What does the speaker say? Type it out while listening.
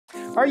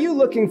Are you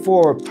looking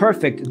for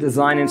perfect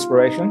design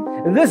inspiration?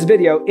 This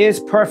video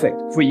is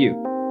perfect for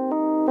you.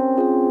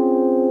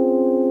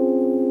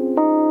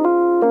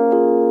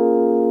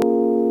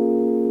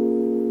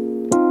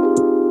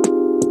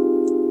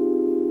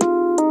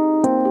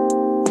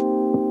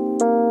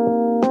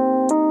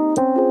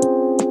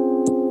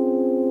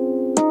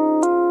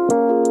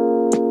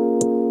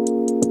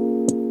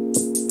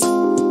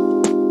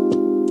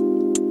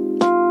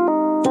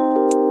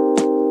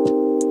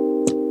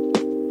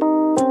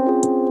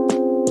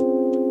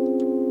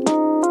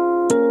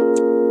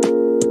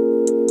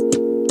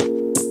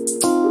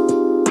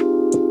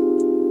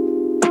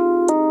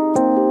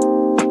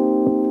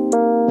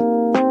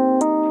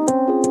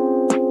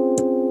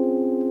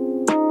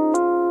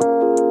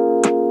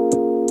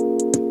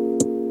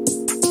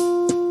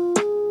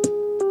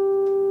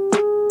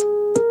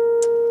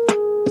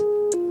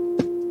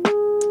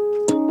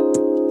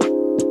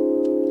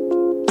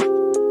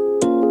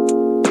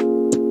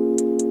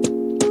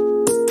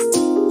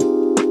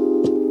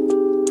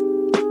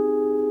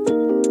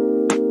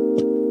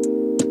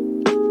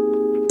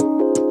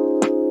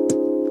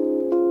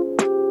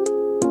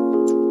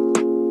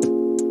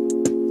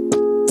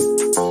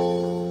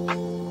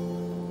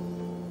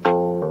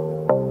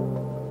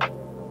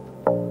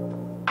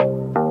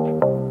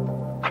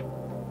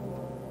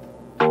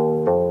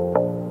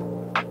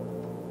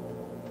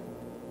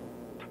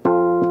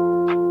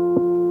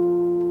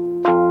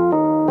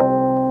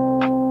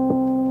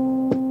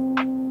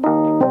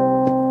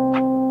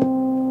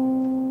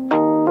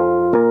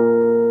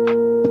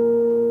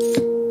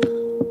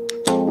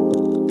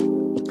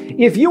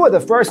 If you are the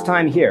first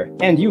time here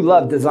and you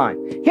love design,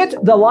 hit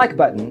the like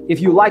button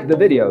if you like the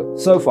video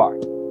so far.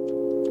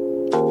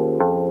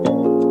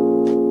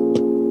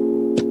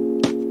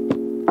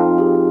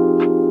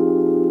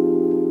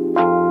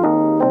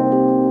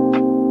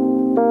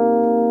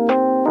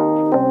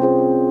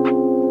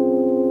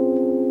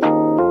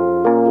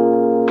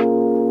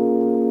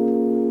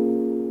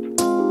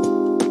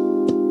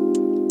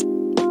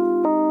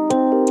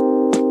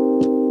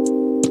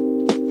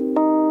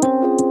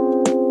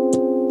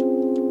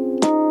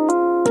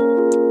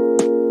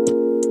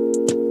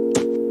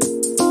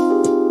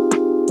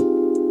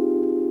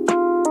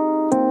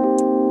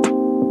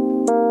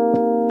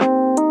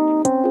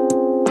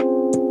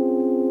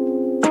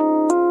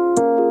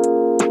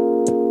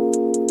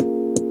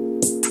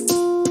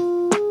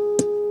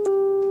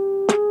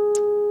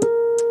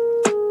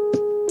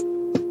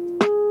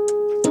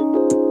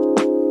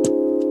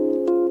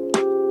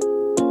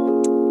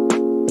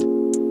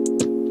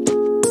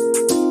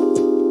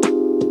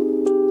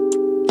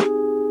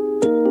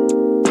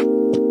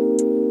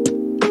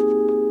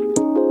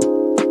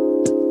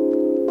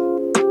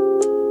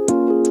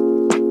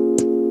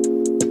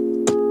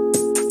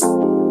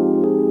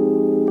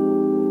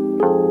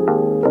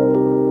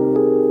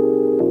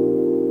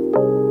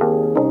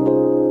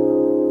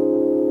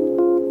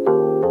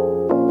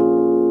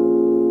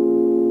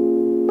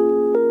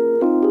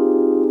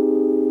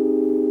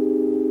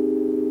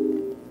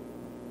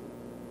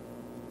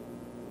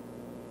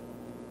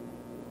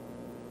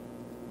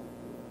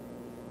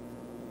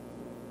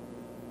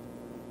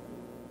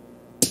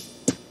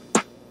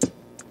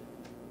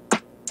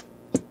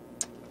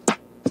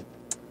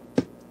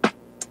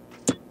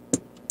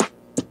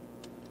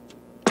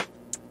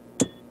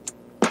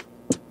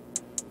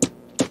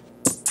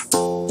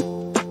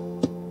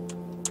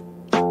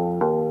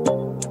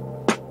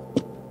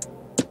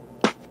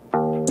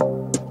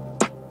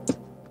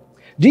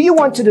 Do you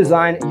want to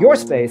design your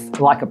space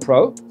like a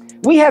pro?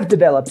 We have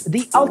developed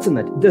the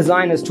ultimate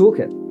designer's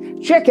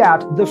toolkit. Check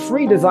out the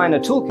free designer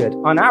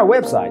toolkit on our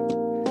website,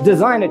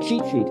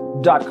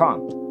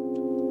 designercheatsheet.com.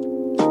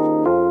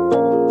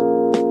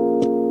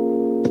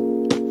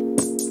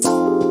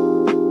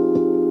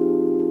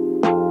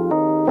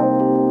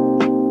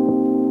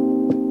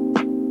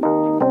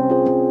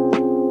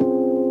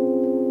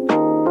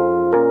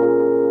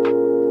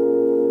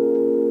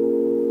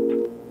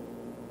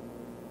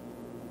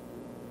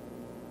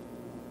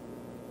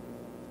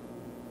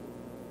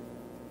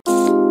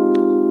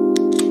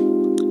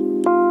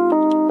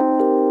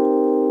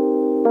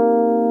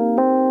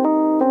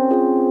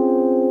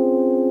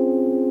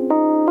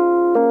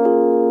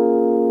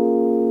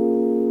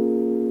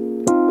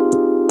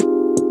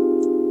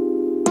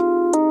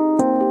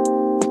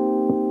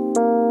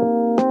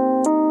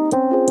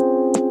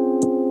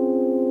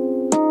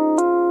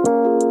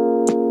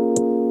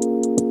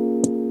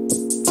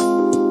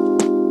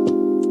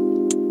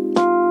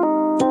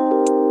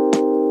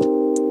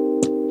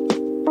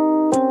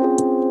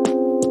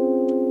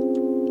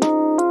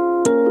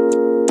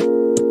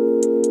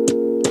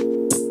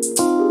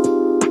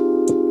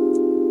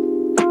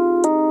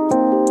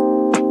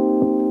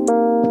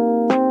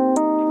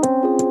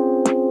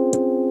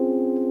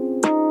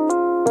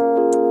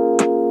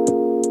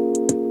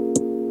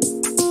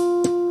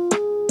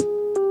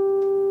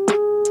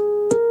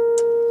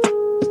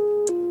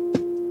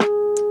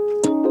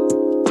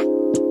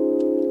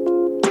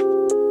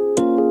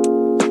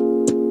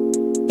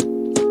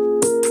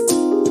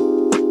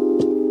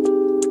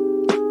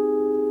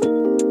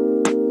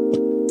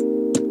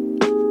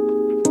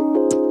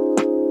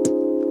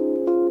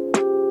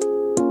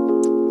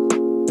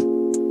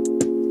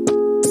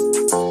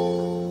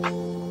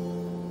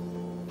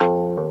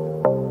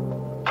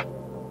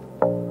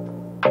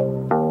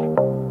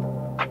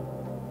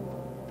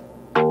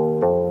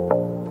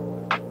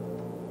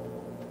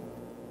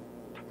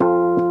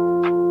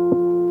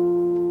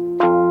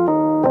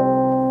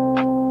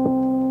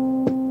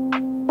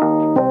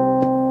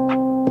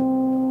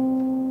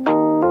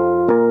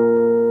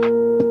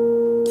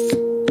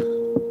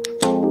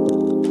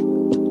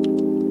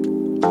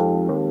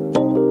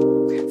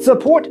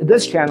 Support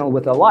this channel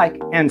with a like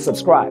and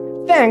subscribe.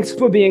 Thanks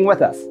for being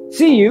with us.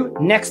 See you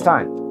next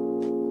time.